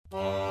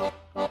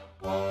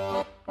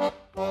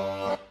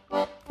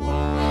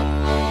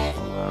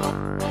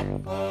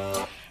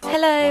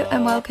Hello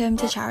and welcome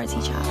to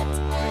Charity Chat.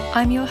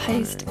 I'm your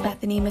host,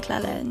 Bethany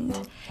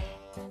McClelland.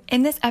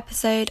 In this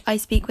episode, I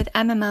speak with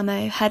Emma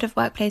Mamo, Head of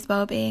Workplace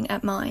Wellbeing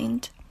at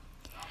Mind.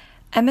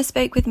 Emma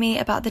spoke with me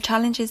about the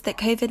challenges that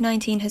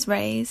COVID-19 has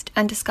raised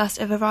and discussed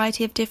a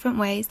variety of different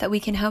ways that we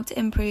can help to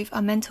improve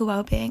our mental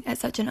wellbeing at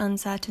such an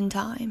uncertain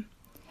time.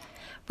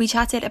 We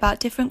chatted about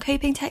different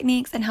coping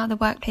techniques and how the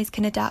workplace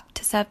can adapt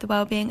to serve the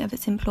wellbeing of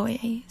its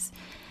employees,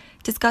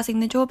 discussing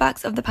the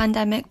drawbacks of the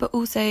pandemic but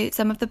also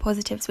some of the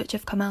positives which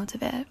have come out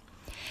of it.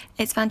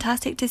 It's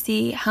fantastic to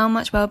see how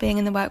much wellbeing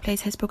in the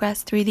workplace has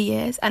progressed through the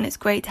years, and it's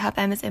great to have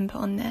Emma's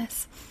input on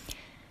this.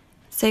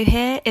 So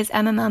here is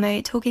Emma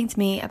Mamo talking to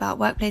me about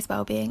workplace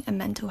wellbeing and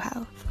mental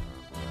health.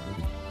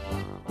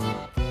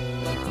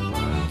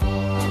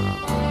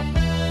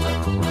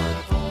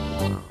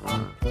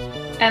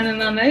 Emma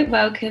Mamo,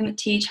 welcome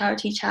to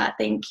Charity Chat.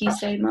 Thank you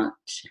so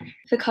much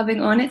for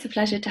coming on. It's a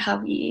pleasure to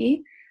have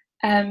you.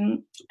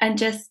 And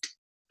just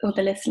all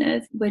the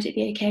listeners, would it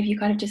be okay if you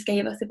kind of just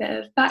gave us a bit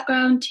of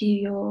background to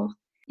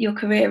your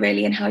career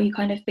really, and how you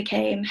kind of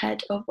became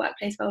head of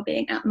workplace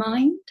wellbeing at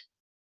Mind?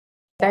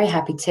 Very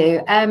happy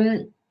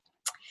to.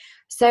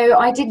 So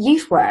I did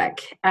youth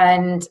work,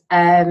 and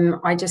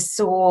I just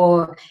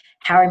saw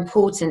how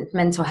important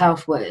mental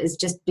health was,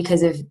 just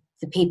because of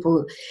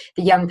the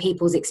young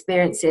people's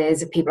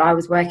experiences of people I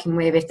was working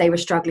with, if they were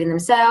struggling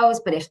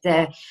themselves, but if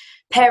their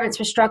parents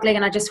were struggling,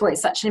 and I just thought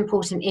it's such an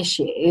important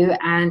issue,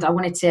 and I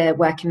wanted to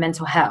work in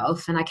mental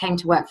health, and I came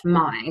to work for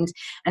Mind.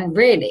 And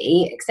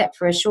really, except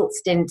for a short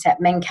stint at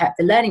MenCap,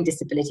 the learning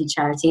disability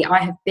charity, I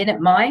have been at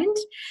Mind,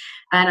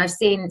 and I've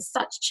seen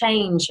such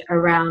change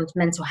around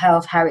mental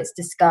health, how it's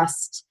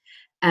discussed,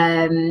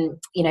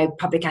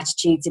 public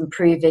attitudes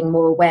improving,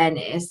 more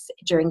awareness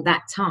during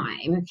that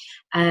time.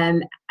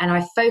 And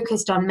I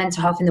focused on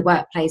mental health in the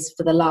workplace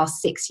for the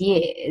last 6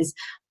 years.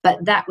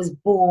 But that was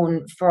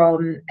born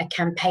from a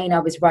campaign I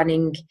was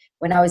running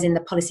when I was in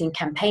the policy and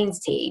campaigns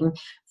team,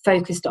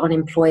 focused on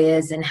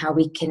employers and how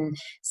we can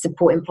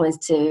support employers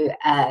to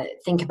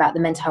think about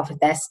the mental health of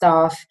their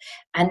staff.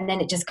 And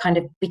then it just kind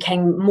of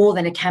became more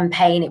than a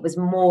campaign. It was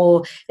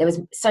more, there was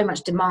so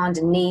much demand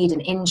and need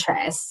and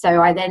interest.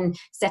 So I then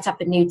set up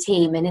a new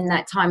team, and in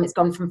that time it's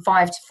gone from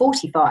 5 to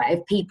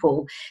 45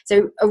 people.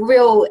 So a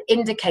real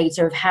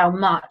indicator of how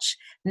much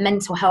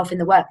mental health in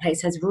the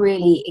workplace has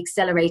really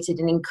accelerated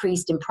and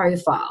increased in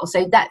profile.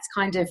 So that's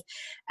kind of,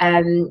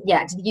 to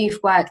the youth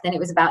work. Then it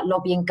was about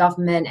lobbying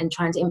government and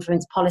trying to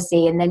influence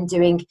policy, and then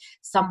doing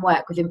some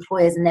work with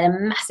employers, and then a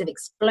massive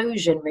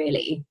explosion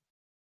really.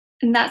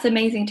 And that's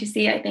amazing to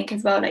see, I think,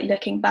 as well, like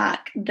looking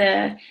back,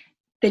 the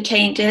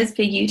changes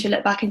for you to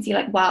look back and see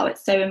like, wow,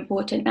 it's so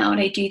important now. And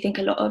I do think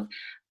a lot of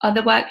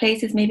other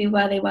workplaces, maybe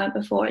where they weren't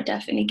before, are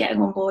definitely getting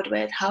on board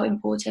with how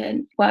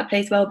important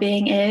workplace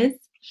wellbeing is.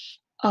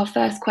 Our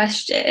first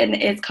question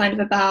is kind of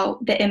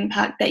about the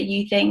impact that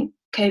you think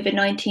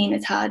COVID-19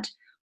 has had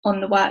on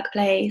the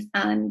workplace,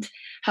 and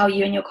how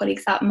you and your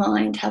colleagues at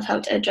Mind have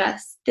helped to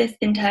address this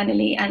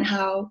internally, and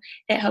how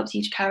it helps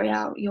you to carry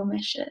out your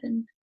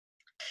mission.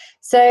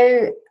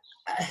 So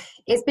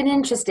it's been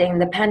interesting,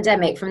 the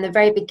pandemic, from the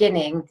very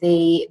beginning,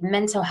 the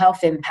mental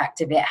health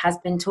impact of it has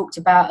been talked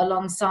about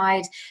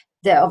alongside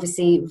the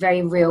obviously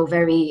very real,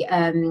 very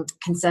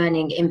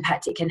concerning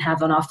impact it can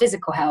have on our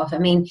physical health. I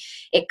mean,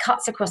 it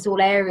cuts across all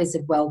areas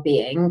of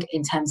well-being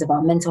in terms of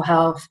our mental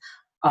health,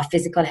 our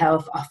physical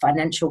health, our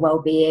financial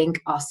well-being,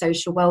 our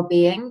social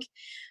well-being.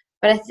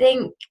 But I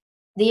think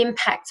the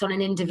impact on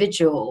an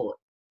individual,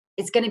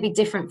 it's going to be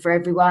different for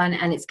everyone,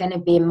 and it's going to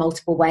be in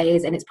multiple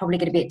ways, and it's probably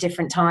going to be at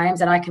different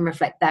times. And I can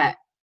reflect that,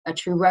 a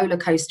true roller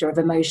coaster of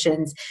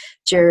emotions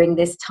during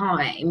this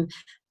time.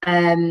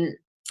 And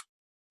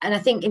I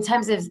think in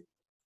terms of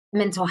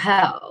mental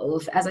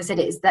health, as I said,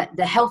 it's that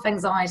the health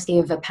anxiety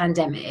of a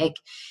pandemic.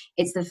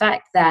 It's the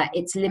fact that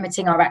it's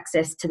limiting our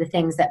access to the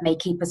things that may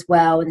keep us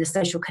well, and the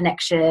social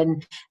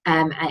connection,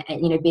 and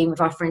being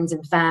with our friends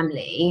and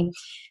family.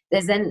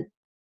 There's then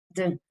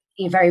the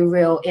very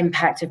real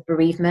impact of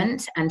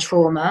bereavement and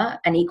trauma,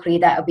 and equally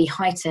that will be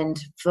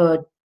heightened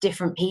for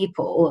different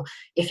people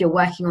if you're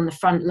working on the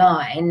front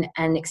line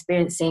and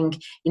experiencing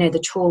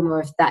the trauma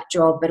of that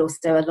job, but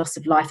also a loss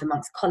of life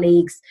amongst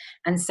colleagues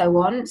and so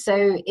on.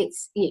 So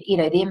it's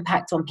the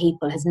impact on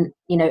people hasn't,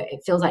 it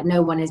feels like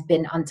no one has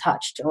been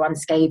untouched or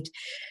unscathed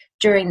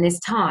during this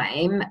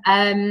time.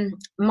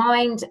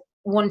 Mind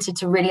wanted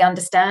to really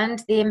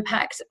understand the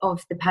impact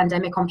of the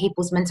pandemic on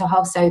people's mental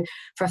health. So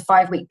for a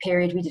 5-week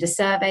period, we did a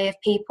survey of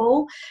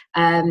people,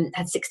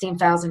 had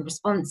 16,000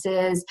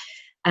 responses.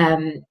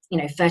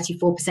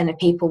 34% of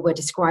people were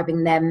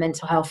describing their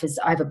mental health as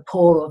either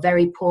poor or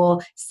very poor.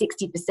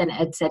 60%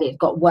 had said it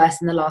got worse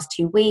in the last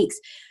 2 weeks.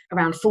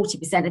 Around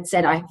 40% had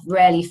said, I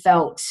rarely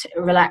felt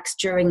relaxed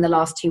during the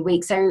last 2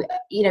 weeks. So,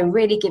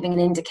 really giving an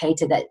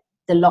indicator that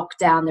the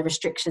lockdown, the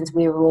restrictions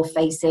we were all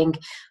facing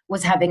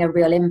was having a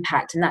real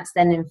impact. And that's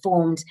then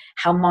informed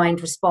how Mind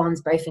responds,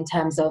 both in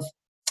terms of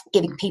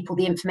giving people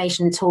the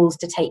information and tools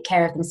to take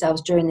care of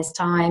themselves during this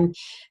time,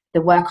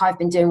 the work I've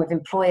been doing with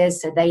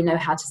employers so they know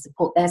how to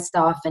support their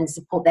staff and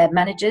support their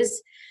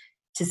managers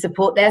to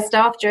support their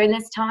staff during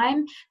this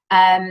time.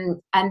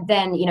 And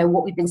then,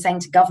 what we've been saying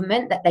to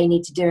government that they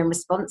need to do in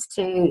response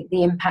to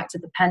the impact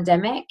of the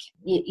pandemic,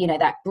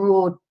 that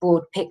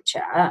broad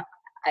picture.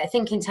 I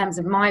think in terms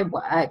of my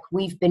work,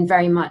 we've been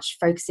very much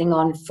focusing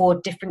on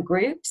 4 different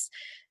groups.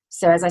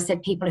 So as I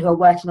said, people who are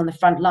working on the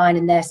front line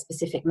and their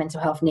specific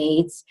mental health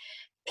needs,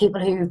 people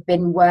who've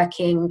been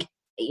working,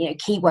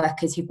 key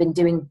workers who've been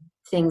doing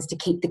things to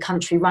keep the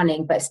country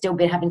running but still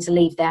been having to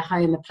leave their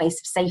home a place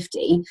of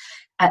safety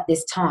at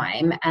this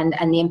time, and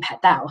the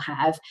impact that will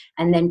have,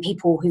 and then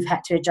people who've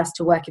had to adjust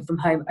to working from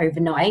home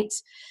overnight,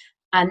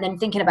 and then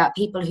thinking about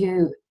people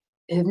who've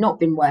not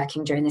been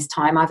working during this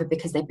time, either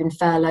because they've been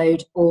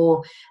furloughed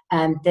or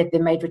they've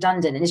been made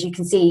redundant. And as you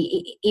can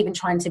see, even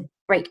trying to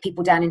break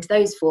people down into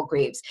those 4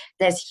 groups,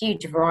 there's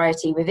huge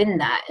variety within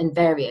that and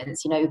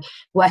variance.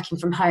 Working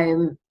from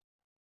home,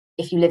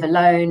 if you live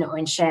alone or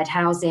in shared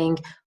housing,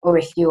 or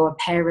if you're a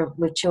parent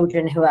with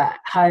children who are at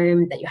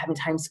home that you're having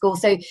to homeschool.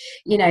 So,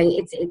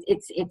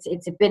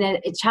 it's been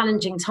a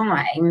challenging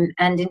time.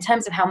 And in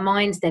terms of how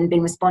Mind's then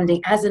been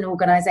responding as an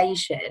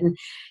organisation,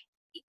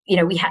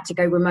 we had to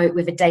go remote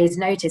with a day's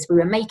notice. We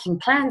were making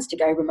plans to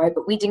go remote,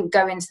 but we didn't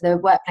go into the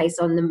workplace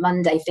on the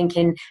Monday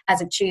thinking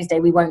as of Tuesday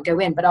we won't go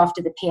in. But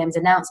after the PM's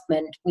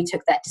announcement, we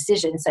took that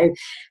decision. So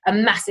a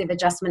massive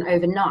adjustment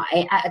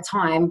overnight at a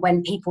time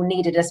when people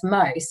needed us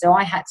most. So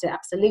I had to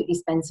absolutely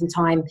spend some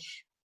time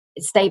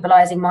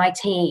stabilizing my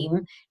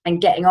team and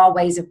getting our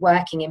ways of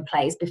working in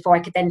place before I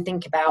could then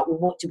think about, well,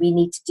 what do we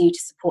need to do to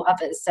support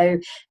others? So,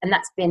 and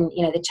that's been,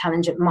 the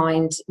challenge at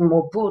Mind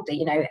more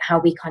broadly, how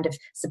we kind of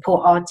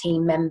support our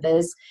team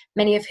members,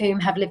 many of whom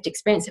have lived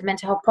experience of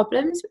mental health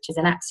problems, which is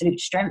an absolute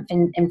strength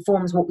and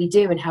informs what we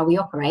do and how we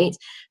operate,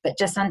 but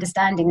just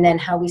understanding then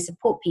how we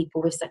support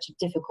people with such a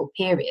difficult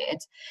period.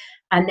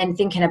 And then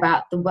thinking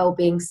about the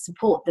wellbeing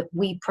support that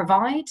we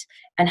provide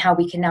and how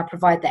we can now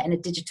provide that in a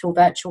digital,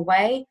 virtual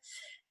way,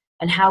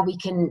 and how we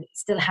can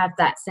still have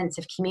that sense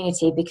of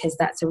community, because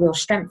that's a real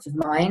strength of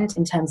Mind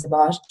in terms of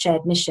our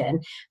shared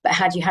mission. But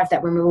how do you have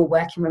that when we're all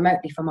working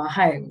remotely from our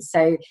homes?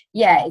 So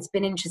yeah, it's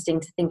been interesting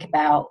to think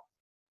about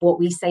what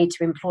we say to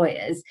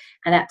employers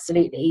and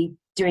absolutely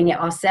doing it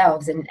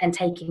ourselves and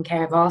taking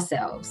care of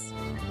ourselves.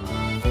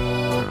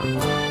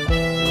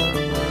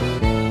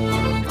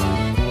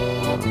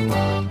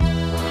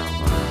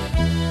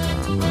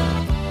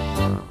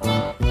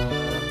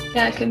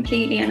 Yeah,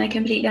 completely. And I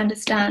completely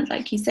understand,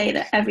 like you say,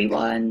 that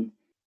everyone's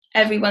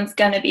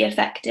going to be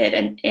affected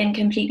and in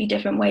completely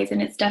different ways.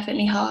 And it's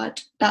definitely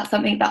hard. That's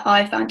something that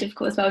I found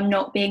difficult as well,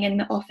 not being in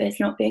the office,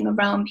 not being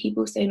around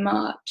people so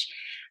much.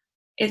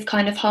 It's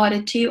kind of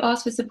harder to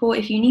ask for support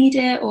if you need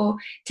it or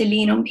to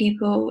lean on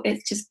people.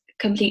 It's just a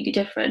completely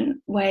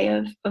different way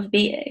of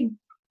being.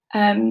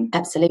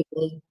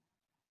 Absolutely.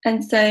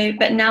 And so,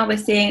 but now we're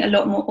seeing a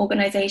lot more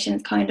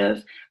organisations kind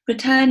of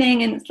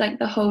returning, and it's like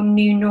the whole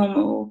new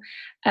normal,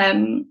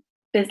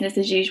 business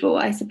as usual,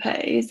 I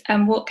suppose.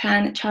 And what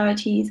can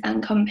charities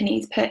and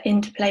companies put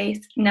into place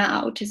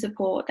now to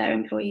support their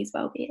employees'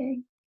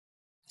 well-being?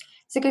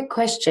 It's a good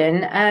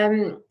question.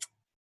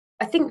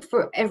 I think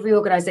for every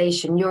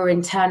organisation, your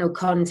internal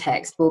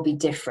context will be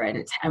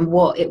different, and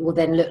what it will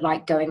then look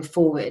like going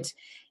forward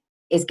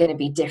is going to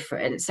be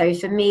different. So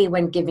for me,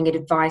 when giving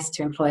advice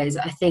to employers,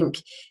 I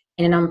think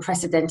in an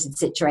unprecedented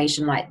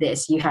situation like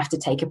this, you have to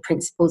take a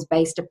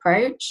principles-based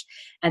approach,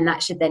 and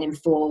that should then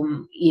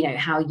inform,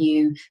 how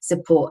you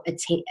support a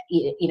team,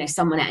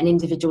 someone at an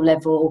individual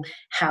level,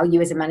 how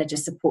you as a manager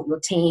support your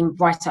team,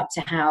 right up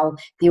to how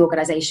the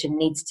organisation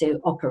needs to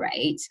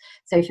operate.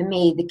 So for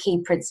me, the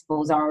key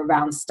principles are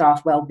around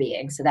staff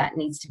well-being. So that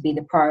needs to be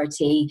the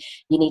priority.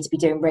 You need to be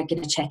doing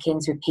regular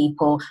check-ins with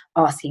people,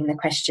 asking the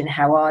question,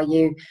 how are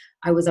you?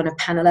 I was on a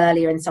panel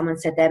earlier and someone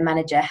said their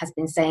manager has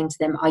been saying to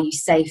them, are you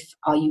safe?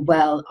 Are you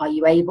well? Are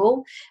you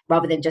able?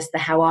 Rather than just the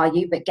how are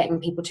you, but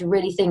getting people to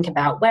really think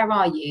about, where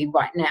are you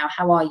right now?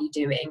 How are you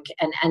doing?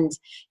 And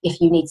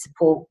if you need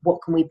support,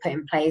 what can we put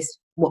in place?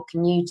 What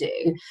can you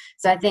do?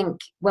 So I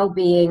think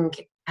well-being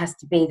has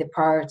to be the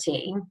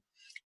priority.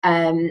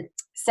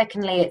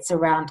 Secondly, it's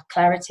around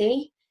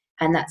clarity,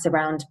 and that's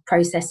around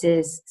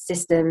processes,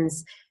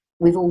 systems.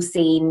 We've all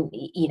seen,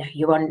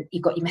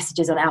 you've got your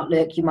messages on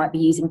Outlook, you might be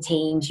using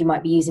Teams, you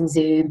might be using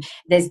Zoom.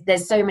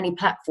 There's so many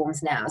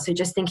platforms now. So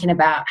just thinking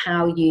about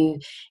how you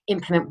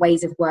implement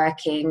ways of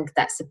working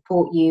that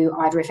support you,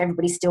 either if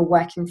everybody's still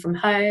working from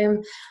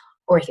home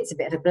or if it's a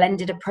bit of a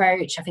blended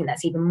approach. I think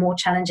that's even more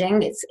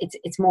challenging.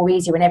 It's more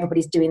easier when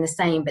everybody's doing the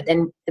same, but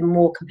then the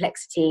more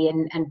complexity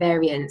and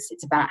variance,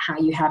 it's about how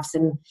you have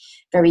some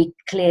very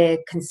clear,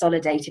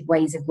 consolidated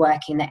ways of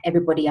working that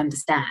everybody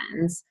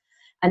understands.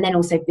 And then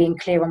also being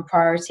clear on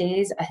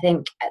priorities. I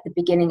think at the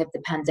beginning of the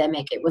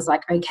pandemic, it was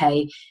like,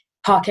 okay,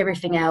 park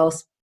everything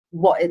else.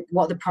 What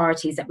are the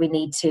priorities that we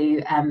need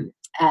to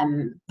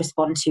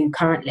respond to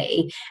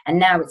currently? And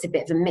now it's a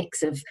bit of a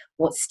mix of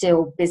what's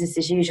still business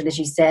as usual, as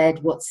you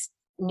said, what's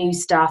new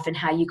stuff, and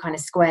how you kind of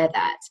square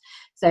that.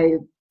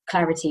 So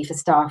clarity for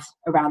staff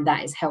around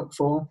that is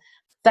helpful.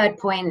 Third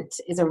point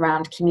is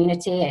around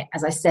community.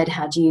 As I said,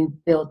 how do you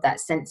build that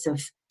sense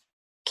of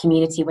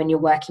community when you're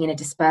working in a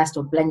dispersed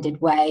or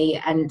blended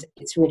way. And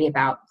it's really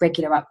about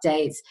regular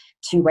updates,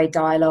 two-way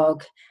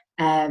dialogue,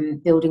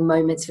 building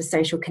moments for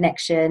social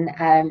connection,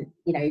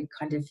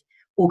 kind of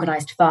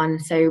organised fun.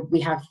 So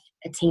we have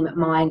a team at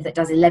Mind that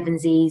does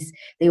 11sies.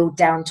 They all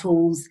down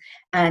tools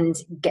and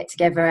get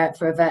together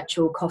for a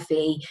virtual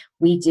coffee.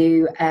 We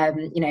do,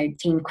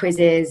 team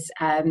quizzes.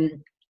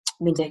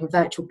 We're doing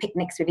virtual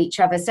picnics with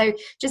each other. So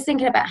just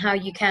thinking about how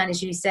you can,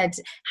 as you said,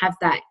 have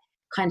that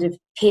kind of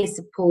peer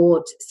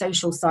support,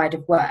 social side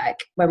of work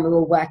when we're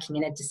all working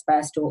in a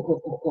dispersed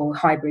or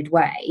hybrid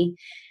way.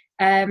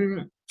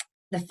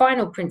 The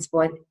final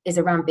principle is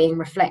around being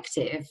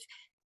reflective.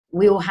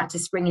 We all had to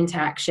spring into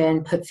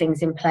action, put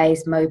things in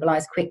place,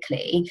 mobilise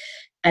quickly.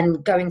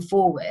 And going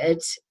forward,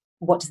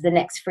 what does the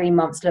next 3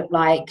 months look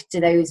like? Do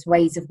those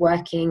ways of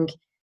working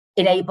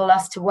enable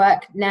us to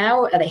work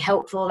now? Are they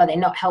helpful? Are they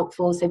not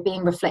helpful? So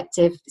being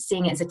reflective,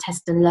 seeing it as a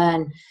test and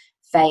learn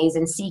phase,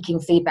 and seeking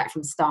feedback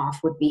from staff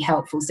would be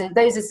helpful. So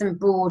those are some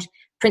broad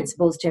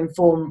principles to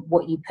inform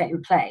what you put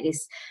in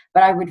place.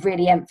 But I would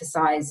really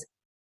emphasise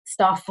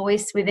staff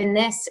voice within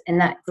this, and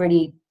that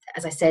really,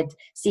 as I said,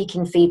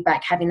 seeking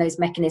feedback, having those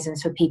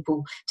mechanisms for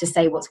people to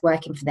say what's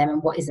working for them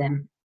and what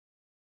isn't.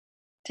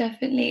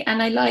 Definitely.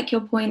 And I like your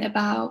point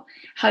about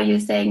how you're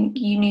saying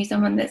you knew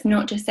someone that's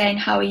not just saying,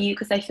 how are you?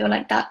 Because I feel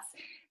like that's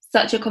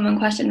such a common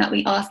question that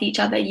we ask each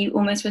other. You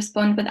almost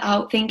respond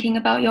without thinking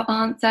about your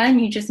answer, and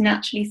you just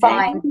naturally say,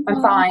 fine,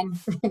 I'm fine.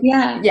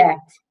 Yeah. Yeah,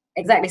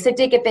 exactly. So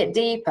dig a bit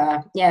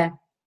deeper. Yeah.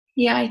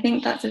 Yeah, I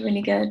think that's a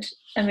really good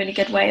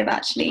way of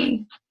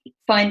actually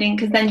finding,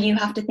 because then you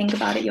have to think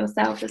about it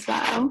yourself as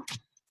well.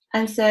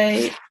 And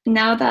so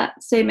now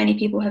that so many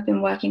people have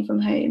been working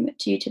from home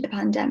due to the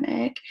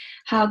pandemic,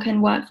 how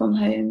can work from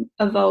home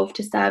evolve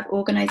to serve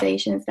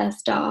organisations, their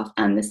staff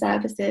and the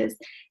services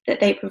that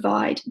they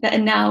provide that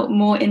are now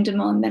more in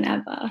demand than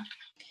ever?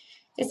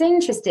 It's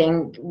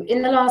interesting.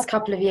 In the last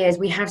couple of years,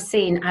 we have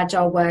seen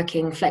agile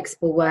working,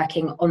 flexible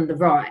working on the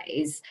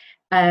rise.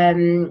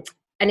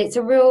 And it's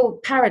a real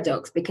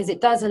paradox because it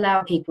does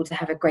allow people to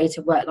have a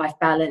greater work-life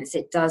balance.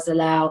 It does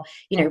allow,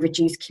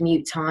 reduced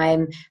commute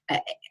time,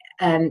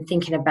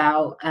 thinking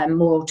about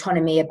more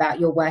autonomy about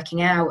your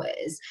working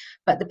hours.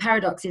 But the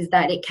paradox is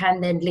that it can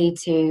then lead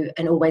to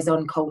an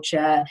always-on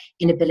culture,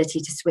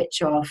 inability to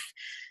switch off,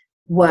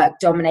 work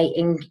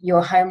dominating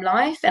your home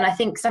life. And I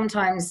think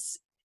sometimes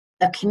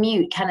a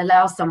commute can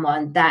allow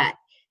someone that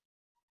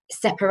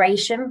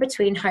separation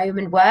between home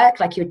and work,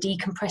 like you're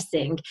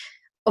decompressing.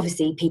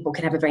 Obviously people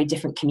can have a very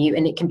different commute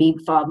and it can be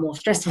far more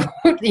stressful.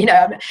 We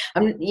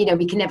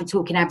can never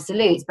talk in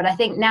absolutes, but I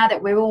think now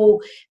that we're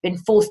all been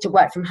forced to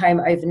work from home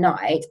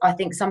overnight, I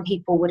think some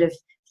people would have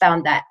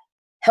found that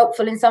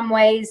helpful in some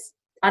ways,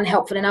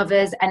 unhelpful in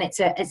others, and it's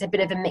a bit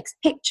of a mixed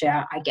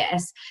picture, I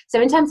guess.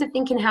 So in terms of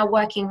thinking how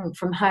working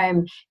from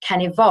home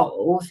can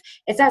evolve,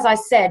 it's, as I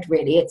said,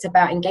 really it's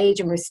about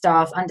engaging with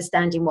staff,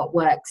 understanding what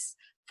works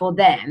for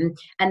them,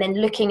 and then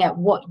looking at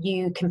what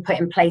you can put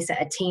in place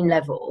at a team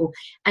level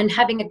and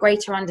having a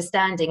greater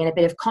understanding and a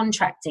bit of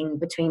contracting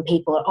between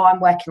people. I'm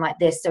working like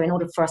this, so in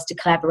order for us to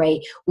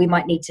collaborate, we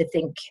might need to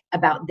think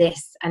about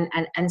this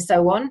and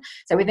so on.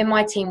 So within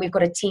my team, we've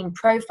got a team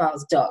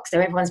profiles doc. So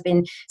everyone's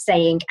been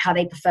saying how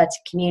they prefer to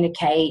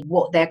communicate,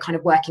 what their kind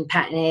of working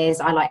pattern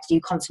is. I like to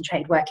do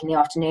concentrated work in the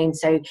afternoon,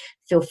 so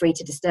feel free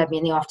to disturb me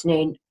in the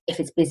afternoon. If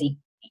it's busy,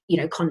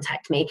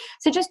 contact me.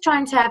 So just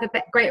trying to have a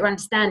bit greater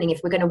understanding,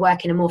 if we're going to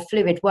work in a more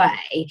fluid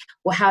way,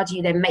 well, how do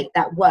you then make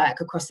that work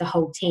across the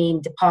whole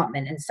team,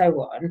 department, and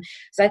so on?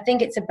 So I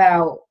think it's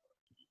about,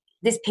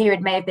 this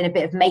period may have been a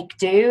bit of make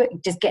do,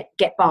 just get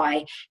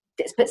by,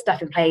 let's put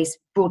stuff in place.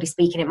 Broadly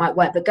speaking, it might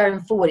work, but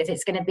going forward, if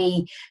it's going to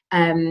be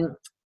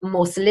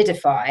more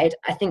solidified,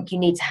 I think you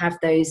need to have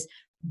those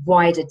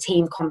wider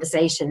team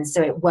conversations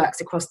so it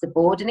works across the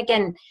board. And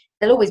again,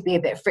 there'll always be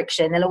a bit of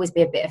friction, there'll always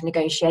be a bit of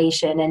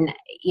negotiation, and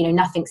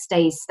nothing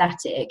stays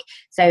static.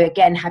 So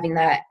again, having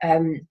that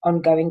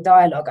ongoing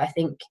dialogue, I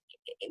think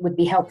it would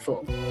be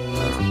helpful.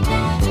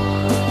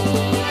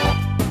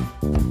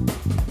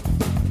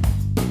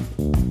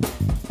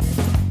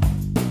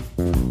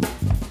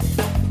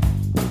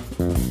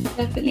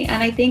 Definitely.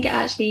 And I think it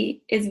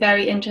actually is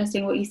very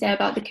interesting what you say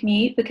about the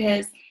commute,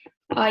 because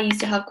I used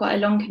to have quite a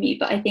long commute,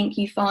 but I think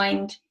you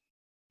find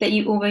that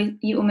you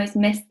almost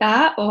miss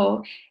that,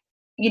 or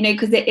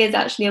because it is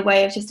actually a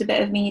way of just a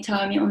bit of me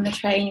time. You're on the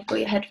train, you've got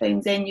your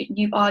headphones in,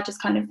 you are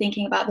just kind of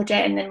thinking about the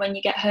day, and then when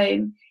you get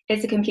home,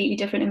 it's a completely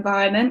different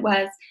environment.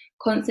 Whereas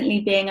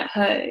constantly being at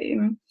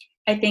home,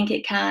 I think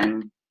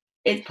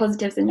it's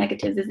positives and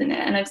negatives, isn't it?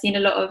 And I've seen a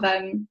lot of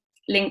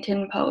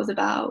LinkedIn polls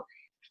about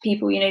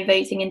people,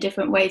 voting in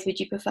different ways. Would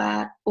you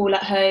prefer all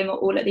at home or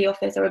all at the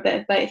office, or a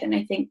bit of both? And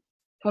I think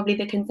probably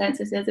the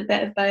consensus is a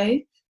bit of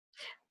both.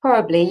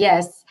 Probably,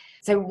 yes.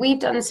 So we've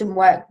done some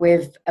work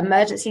with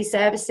emergency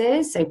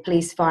services, so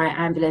police, fire,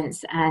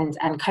 ambulance, and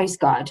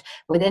Coast Guard.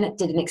 We then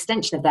did an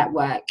extension of that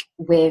work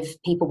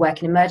with people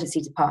working in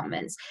emergency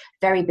departments.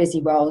 Very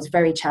busy roles,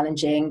 very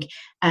challenging.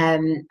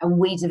 And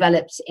we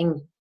developed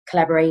in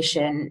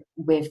collaboration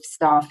with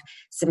staff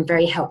some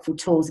very helpful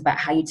tools about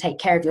how you take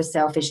care of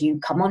yourself as you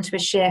come onto a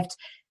shift,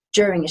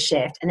 during a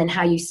shift, and then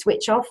how you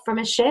switch off from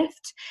a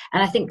shift.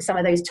 And I think some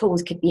of those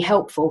tools could be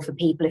helpful for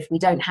people if we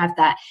don't have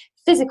that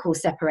physical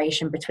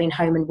separation between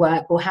home and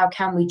work, or how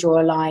can we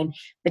draw a line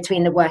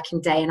between the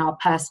working day and our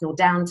personal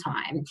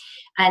downtime.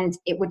 And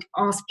it would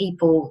ask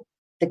people,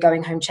 the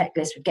going home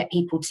checklist would get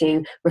people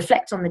to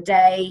reflect on the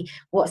day,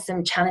 what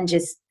some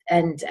challenges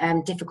and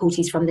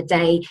difficulties from the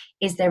day,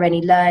 is there any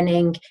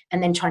learning,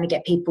 and then trying to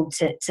get people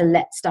to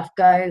let stuff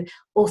go.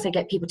 Also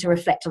get people to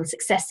reflect on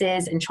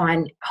successes and try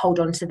and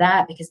hold on to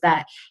that, because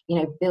that, you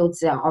know,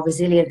 builds our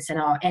resilience and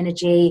our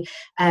energy,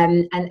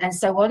 and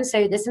so on.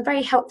 So there's some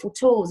very helpful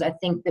tools, I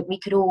think, that we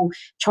could all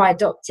try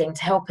adopting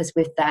to help us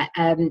with that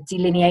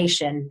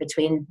delineation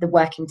between the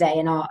working day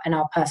and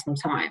our personal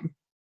time.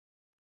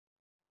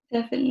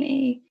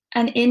 Definitely.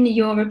 And in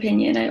your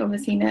opinion, I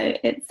obviously know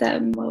it's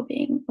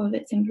well-being of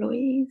its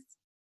employees.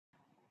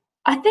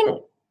 I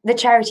think the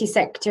charity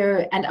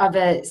sector and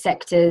other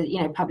sectors,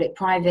 you know, public,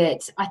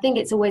 private, I think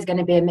it's always going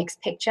to be a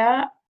mixed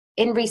picture.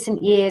 In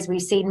recent years,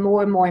 we've seen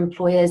more and more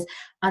employers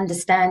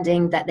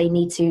understanding that they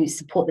need to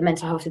support the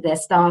mental health of their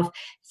staff,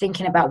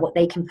 thinking about what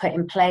they can put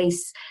in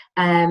place.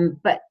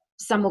 But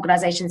some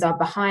organisations are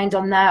behind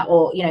on that,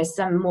 or, you know,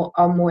 some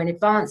are more in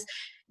advance.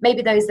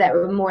 Maybe those that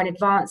were more in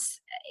advance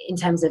in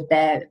terms of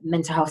their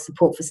mental health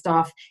support for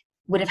staff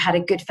would have had a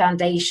good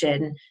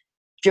foundation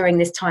during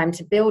this time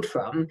to build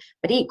from.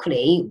 But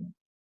equally,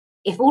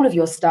 if all of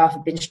your staff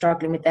have been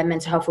struggling with their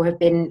mental health or have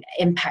been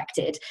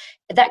impacted,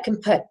 that can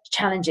put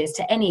challenges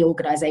to any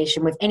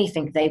organisation with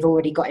anything they've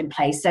already got in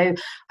place. So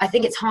I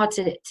think it's hard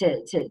to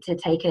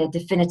take a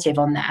definitive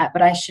on that.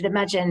 But I should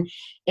imagine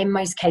in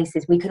most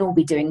cases we can all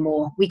be doing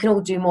more. We can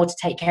all do more to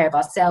take care of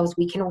ourselves.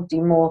 We can all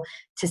do more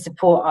to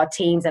support our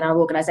teams and our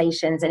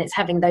organisations. And it's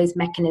having those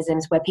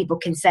mechanisms where people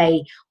can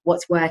say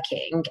what's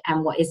working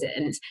and what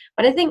isn't.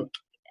 But I think,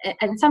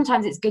 and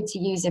sometimes it's good to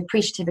use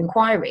appreciative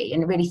inquiry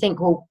and really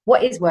think, well,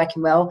 what is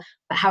working well,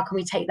 but how can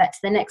we take that to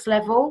the next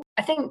level?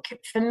 I think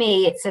for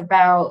me, it's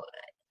about,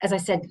 as I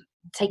said,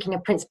 taking a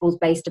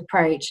principles-based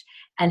approach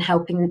and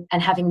helping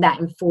and having that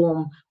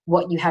inform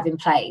what you have in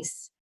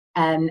place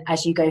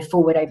as you go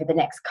forward over the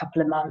next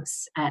couple of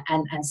months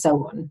and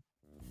so on.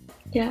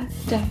 Yeah,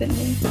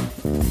 definitely.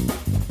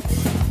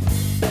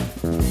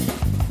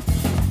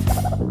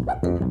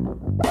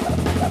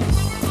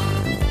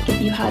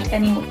 If you had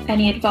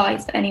any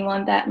advice for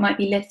anyone that might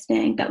be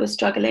listening that was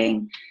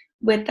struggling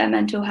with their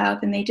mental health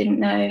and they didn't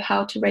know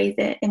how to raise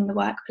it in the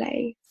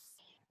workplace?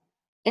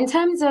 In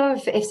terms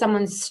of if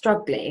someone's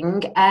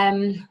struggling,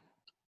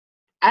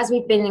 as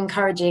we've been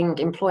encouraging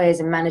employers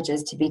and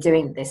managers to be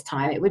doing this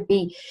time,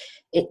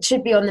 it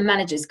should be on the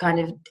managers kind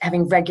of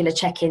having regular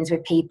check-ins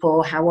with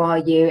people. How are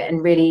you?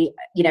 And really,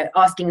 you know,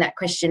 asking that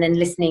question and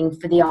listening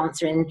for the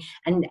answer and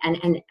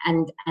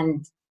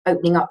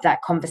opening up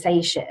that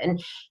conversation.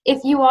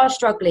 If you are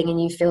struggling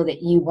and you feel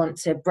that you want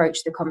to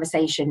broach the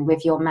conversation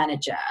with your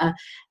manager,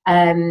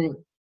 and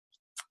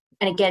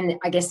again,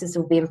 I guess this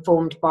will be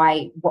informed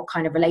by what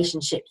kind of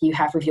relationship you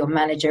have with your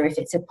manager. If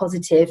it's a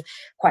positive,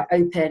 quite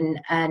open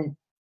and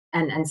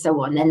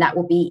so on, then that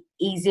will be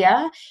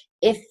easier.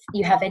 If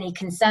you have any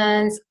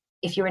concerns,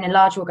 if you're in a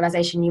large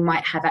organisation, you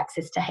might have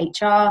access to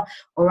HR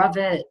or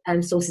other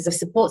sources of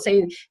support.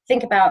 So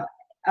think about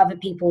other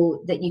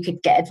people that you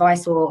could get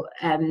advice or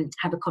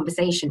have a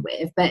conversation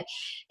with. But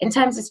in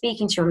terms of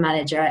speaking to your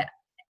manager,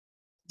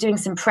 doing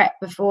some prep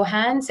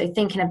beforehand, so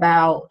thinking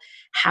about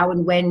how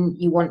and when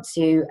you want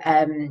to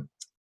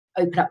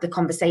open up the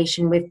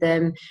conversation with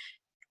them.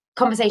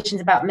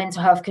 Conversations about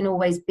mental health can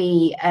always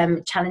be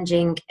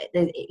challenging,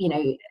 you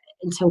know,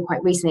 until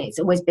quite recently it's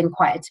always been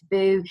quite a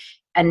taboo,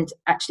 and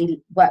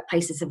actually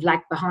workplaces have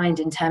lagged behind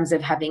in terms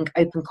of having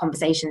open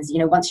conversations. You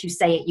know, once you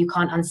say it, you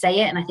can't unsay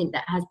it, and I think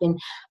that has been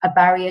a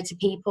barrier to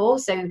people.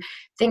 So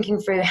thinking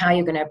through how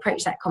you're going to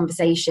approach that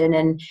conversation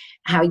and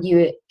how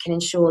you can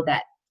ensure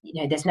that,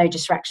 you know, there's no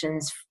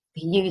distractions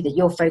for you, that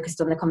you're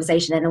focused on the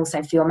conversation, and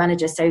also for your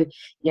manager. So,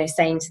 you know,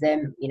 saying to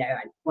them, you know,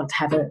 I want to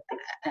have an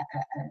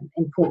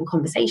important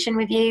conversation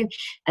with you,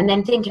 and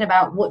then thinking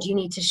about what do you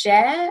need to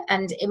share.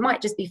 And it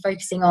might just be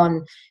focusing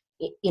on,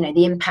 you know,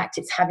 the impact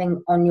it's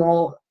having on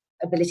your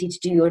ability to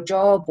do your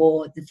job,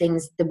 or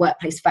the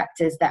workplace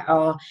factors that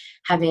are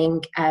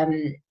having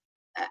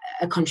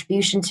a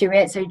contribution to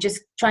it. So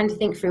just trying to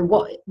think through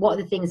what are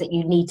the things that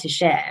you need to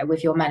share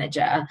with your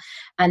manager,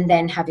 and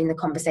then having the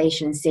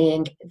conversation,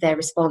 seeing their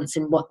response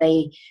and what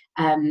they,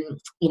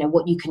 you know,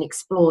 what you can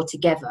explore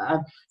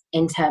together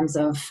in terms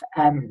of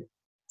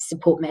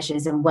support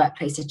measures and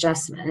workplace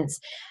adjustments.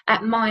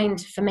 At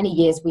Mind, for many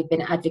years, we've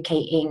been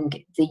advocating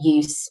the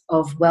use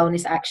of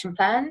wellness action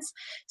plans.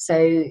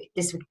 So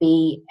this would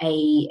be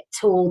a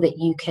tool that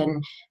you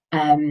can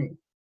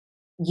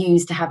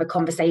use to have a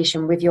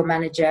conversation with your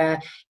manager.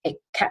 It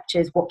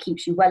captures what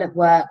keeps you well at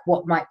work,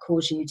 what might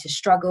cause you to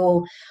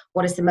struggle,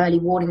 what are some early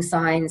warning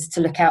signs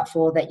to look out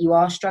for that you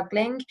are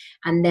struggling,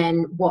 and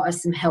then what are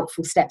some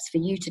helpful steps for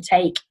you to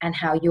take, and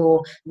how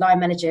your line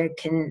manager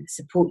can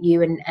support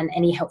you, and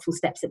any helpful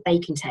steps that they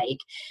can take.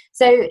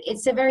 So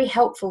it's a very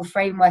helpful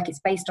framework.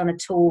 It's based on a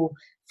tool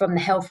from the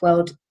health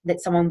world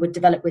that someone would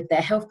develop with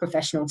their health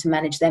professional to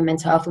manage their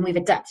mental health, and we've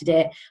adapted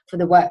it for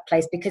the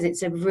workplace because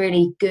it's a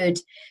really good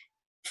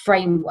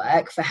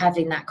framework for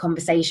having that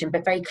conversation,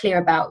 but very clear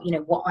about, you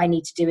know, what I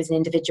need to do as an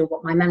individual,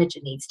 what my manager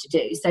needs to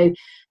do. So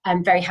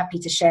I'm very happy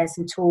to share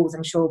some tools.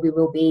 I'm sure we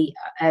will be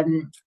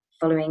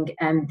following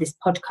this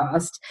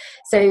podcast.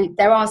 So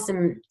there are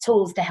some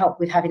tools to help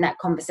with having that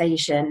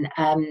conversation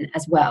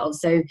as well.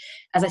 So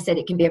as I said,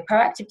 it can be a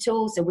proactive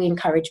tool. So we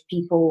encourage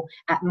people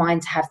at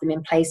Mind to have them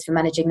in place for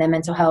managing their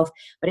mental health.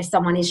 But if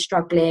someone is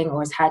struggling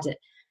or has had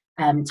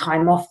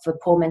time off for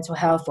poor mental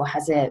health, or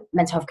has a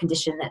mental health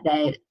condition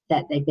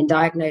that they've been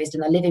diagnosed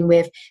and are living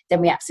with,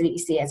 then we absolutely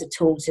see it as a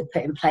tool to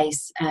put in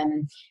place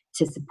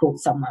to support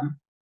someone.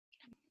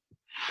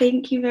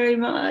 Thank you very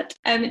much.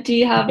 Do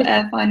you have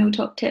a final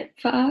top tip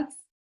for us?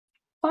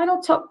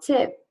 Final top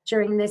tip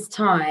during this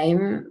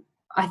time,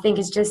 I think,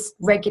 is just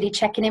regularly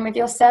checking in with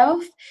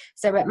yourself.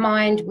 So at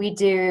Mind, we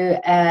do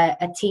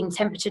a team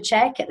temperature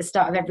check at the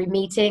start of every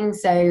meeting.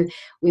 So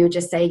we would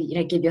just say, you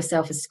know, give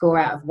yourself a score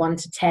out of 1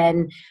 to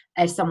 10.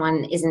 If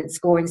someone isn't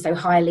scoring so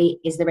highly,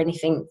 is there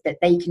anything that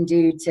they can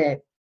do to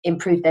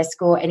improve their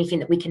score? Anything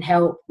that we can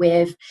help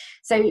with?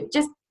 So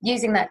just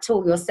using that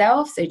tool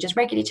yourself. So just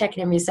regularly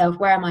checking in with yourself.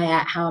 Where am I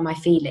at? How am I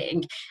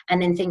feeling?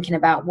 And then thinking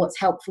about what's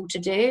helpful to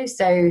do.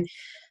 So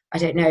I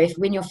don't know, if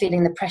when you're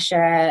feeling the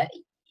pressure,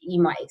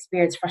 you might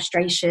experience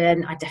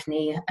frustration. I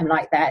definitely am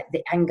like that.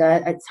 The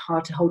anger, it's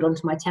hard to hold on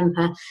to my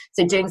temper.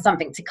 So doing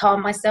something to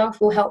calm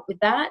myself will help with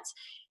that.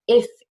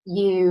 If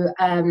you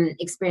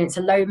experience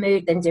a low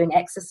mood, then doing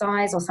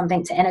exercise or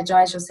something to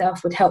energize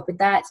yourself would help with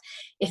that.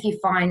 If you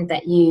find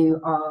that you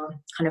are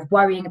kind of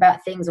worrying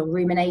about things or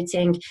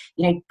ruminating,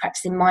 you know,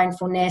 practicing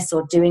mindfulness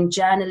or doing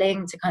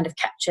journaling to kind of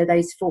capture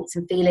those thoughts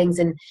and feelings,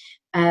 and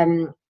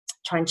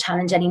try and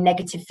challenge any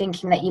negative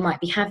thinking that you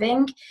might be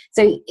having.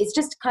 So it's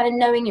just kind of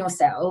knowing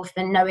yourself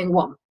and knowing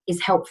what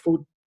is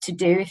helpful to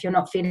do if you're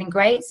not feeling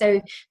great.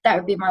 So that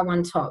would be my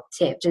one top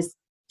tip, just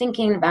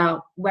thinking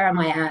about where am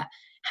I at,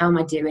 how am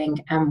I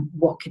doing, and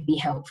what could be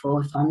helpful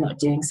if I'm not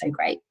doing so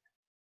great.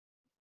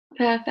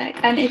 Perfect.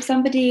 And if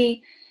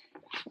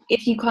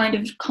you kind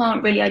of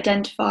can't really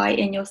identify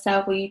in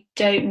yourself, or you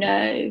don't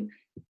know,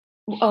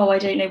 I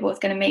don't know what's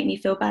going to make me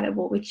feel better,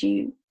 what would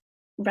you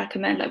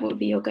recommend? Like, what would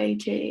be your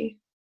go-to?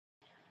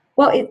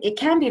 Well, it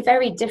can be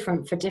very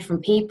different for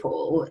different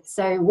people.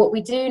 So what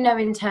we do know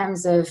in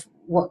terms of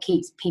what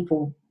keeps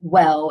people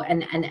well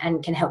and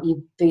can help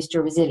you boost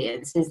your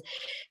resilience is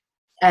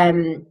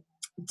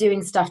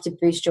doing stuff to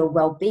boost your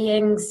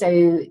well-being.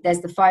 So there's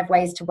the 5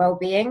 ways to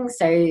well-being.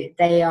 So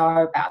they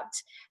are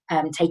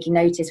about taking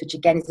notice, which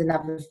again is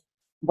another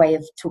way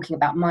of talking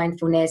about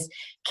mindfulness.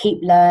 Keep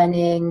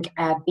learning,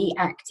 be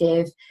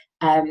active,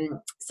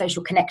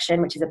 social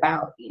connection, which is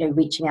about, you know,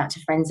 reaching out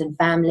to friends and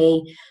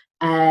family.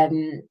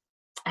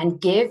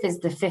 And give is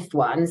the 5th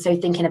one. So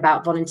thinking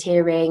about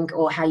volunteering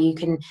or how you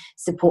can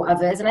support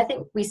others. And I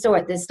think we saw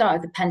at the start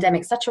of the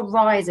pandemic such a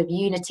rise of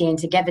unity and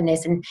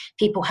togetherness and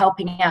people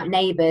helping out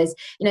neighbours.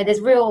 You know, there's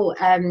real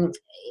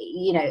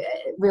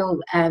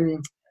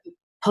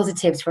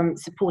positives from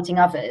supporting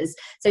others.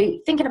 So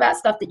thinking about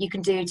stuff that you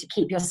can do to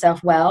keep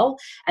yourself well,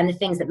 and the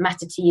things that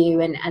matter to you,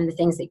 and the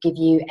things that give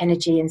you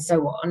energy, and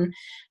so on.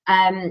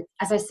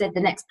 As I said,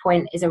 the next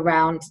point is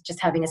around just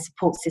having a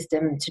support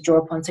system to draw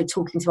upon. So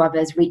talking to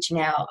others, reaching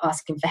out,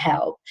 asking for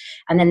help.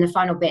 And then the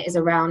final bit is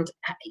around,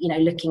 you know,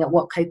 looking at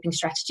what coping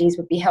strategies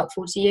would be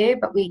helpful to you.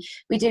 But we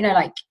do know,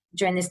 like,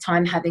 during this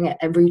time, having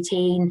a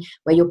routine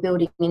where you're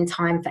building in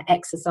time for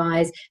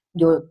exercise,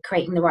 you're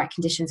creating the right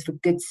conditions for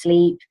good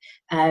sleep,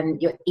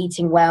 you're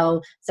eating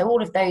well. So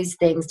all of those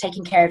things,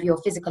 taking care of your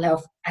physical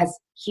health, has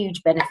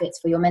huge benefits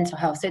for your mental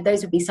health. So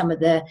those would be some of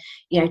the,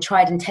 you know,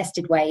 tried and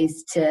tested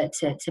ways to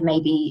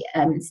maybe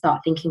start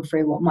thinking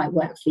through what might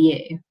work for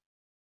you.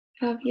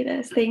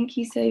 Fabulous. Thank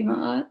you so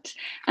much.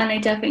 And I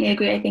definitely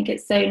agree. I think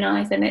it's so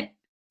nice, and it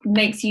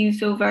makes you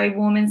feel very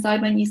warm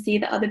inside when you see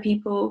that other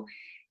people,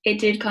 it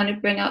did kind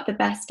of bring out the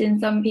best in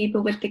some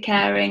people with the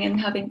caring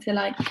and having to,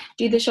 like,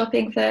 do the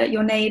shopping for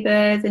your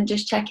neighbours and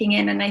just checking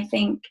in. And I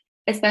think,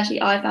 especially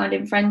I found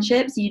in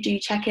friendships, you do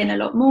check in a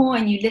lot more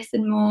and you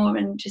listen more,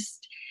 and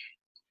just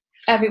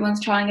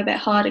everyone's trying a bit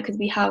harder because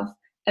we have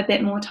a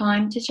bit more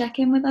time to check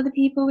in with other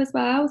people as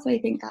well. So I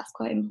think that's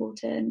quite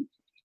important,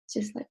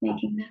 just like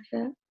making an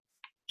effort.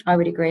 I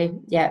would agree.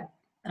 Yeah.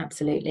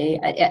 Absolutely.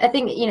 I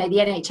think, you know, the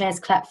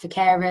NHS clap for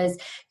carers.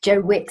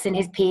 Joe Wicks in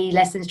his PE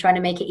lessons trying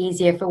to make it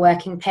easier for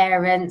working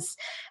parents.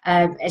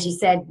 As you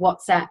said,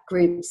 WhatsApp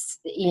groups,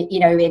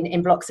 you know,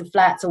 in blocks of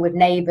flats or with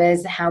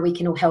neighbours, how we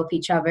can all help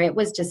each other. It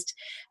was just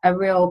a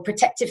real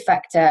protective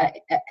factor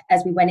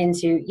as we went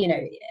into, you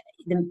know,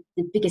 the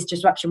biggest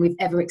disruption we've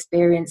ever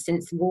experienced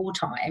since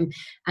wartime.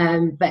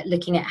 But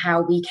looking at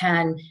how we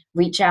can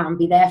reach out and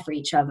be there for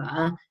each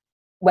other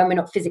when we're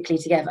not physically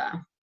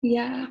together.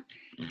 Yeah,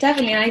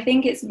 definitely. I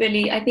think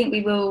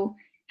we will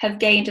have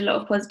gained a lot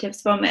of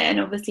positives from it. And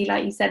obviously,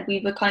 like you said,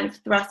 we were kind of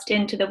thrust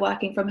into the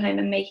working from home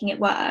and making it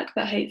work.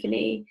 But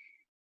hopefully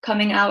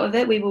coming out of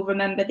it, we will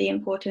remember the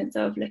importance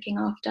of looking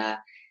after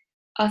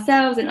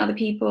ourselves and other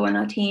people and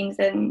our teams.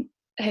 And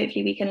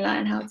hopefully we can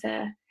learn how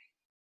to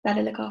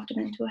better look after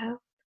mental health.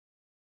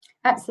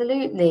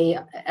 Absolutely.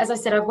 As I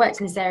said, I've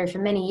worked in this area for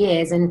many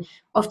years, and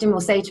often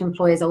we'll say to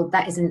employers, oh,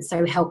 that isn't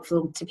so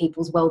helpful to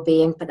people's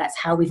well-being, but that's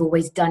how we've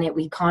always done it.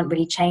 We can't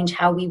really change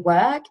how we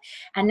work.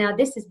 And now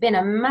this has been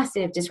a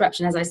massive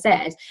disruption, as I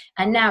said.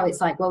 And now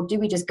it's like, well, do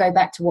we just go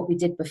back to what we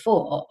did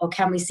before? Or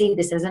can we see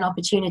this as an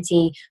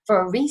opportunity for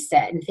a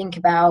reset and think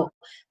about,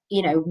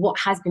 you know, what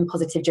has been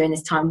positive during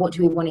this time? What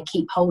do we want to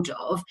keep hold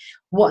of?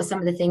 What are some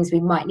of the things we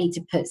might need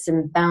to put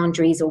some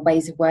boundaries or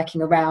ways of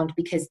working around?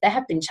 Because there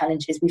have been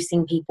challenges. We've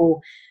seen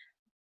people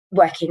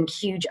working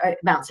huge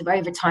amounts of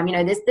overtime. You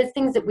know, there's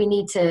things that we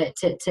need to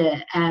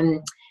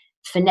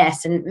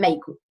finesse and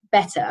make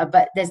better,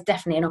 but there's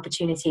definitely an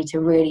opportunity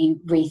to really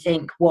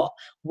rethink what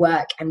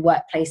work and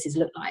workplaces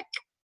look like.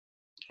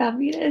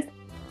 Fabulous.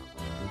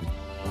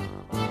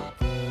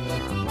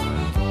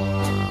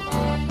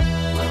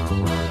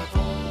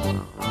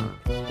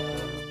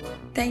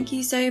 Thank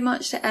you so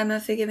much to Emma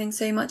for giving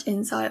so much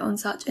insight on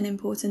such an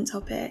important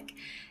topic.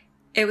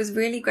 It was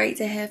really great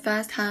to hear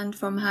firsthand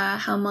from her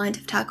how Mind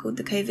have tackled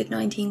the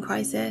COVID-19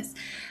 crisis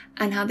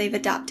and how they've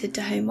adapted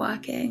to home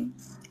working.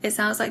 It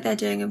sounds like they're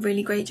doing a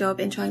really great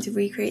job in trying to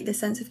recreate the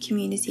sense of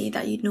community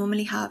that you'd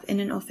normally have in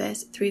an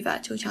office through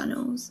virtual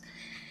channels.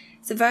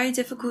 It's a very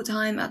difficult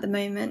time at the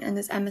moment, and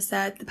as Emma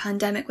said, the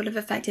pandemic will have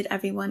affected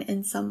everyone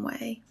in some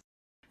way.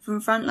 From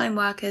frontline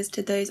workers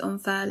to those on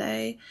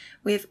furlough,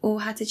 we have all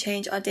had to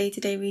change our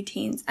day-to-day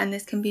routines, and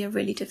this can be a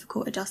really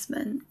difficult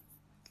adjustment.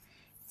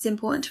 It's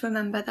important to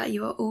remember that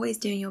you are always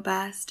doing your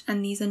best,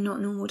 and these are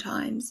not normal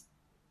times,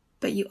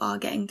 but you are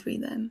getting through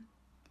them.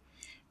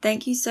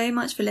 Thank you so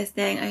much for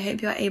listening. I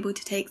hope you are able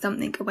to take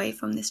something away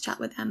from this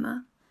chat with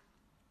Emma.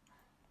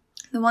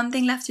 The one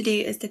thing left to do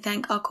is to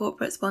thank our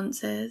corporate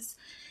sponsors.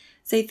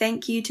 So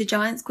thank you to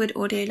Giant Squid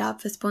Audio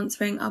Lab for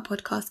sponsoring our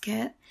podcast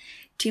kit,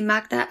 to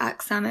Magda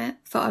Axe Summit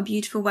for our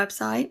beautiful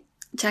website.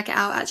 Check it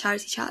out at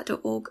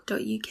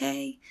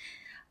charitychat.org.uk.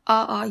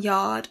 RR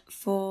Yard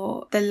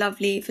for the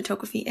lovely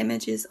photography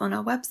images on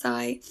our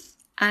website,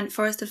 and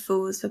Forest of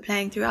Fools for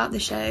playing throughout the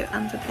show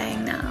and for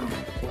playing now.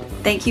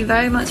 Thank you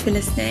very much for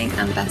listening,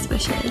 and best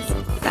wishes,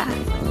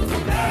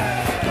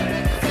 Beth.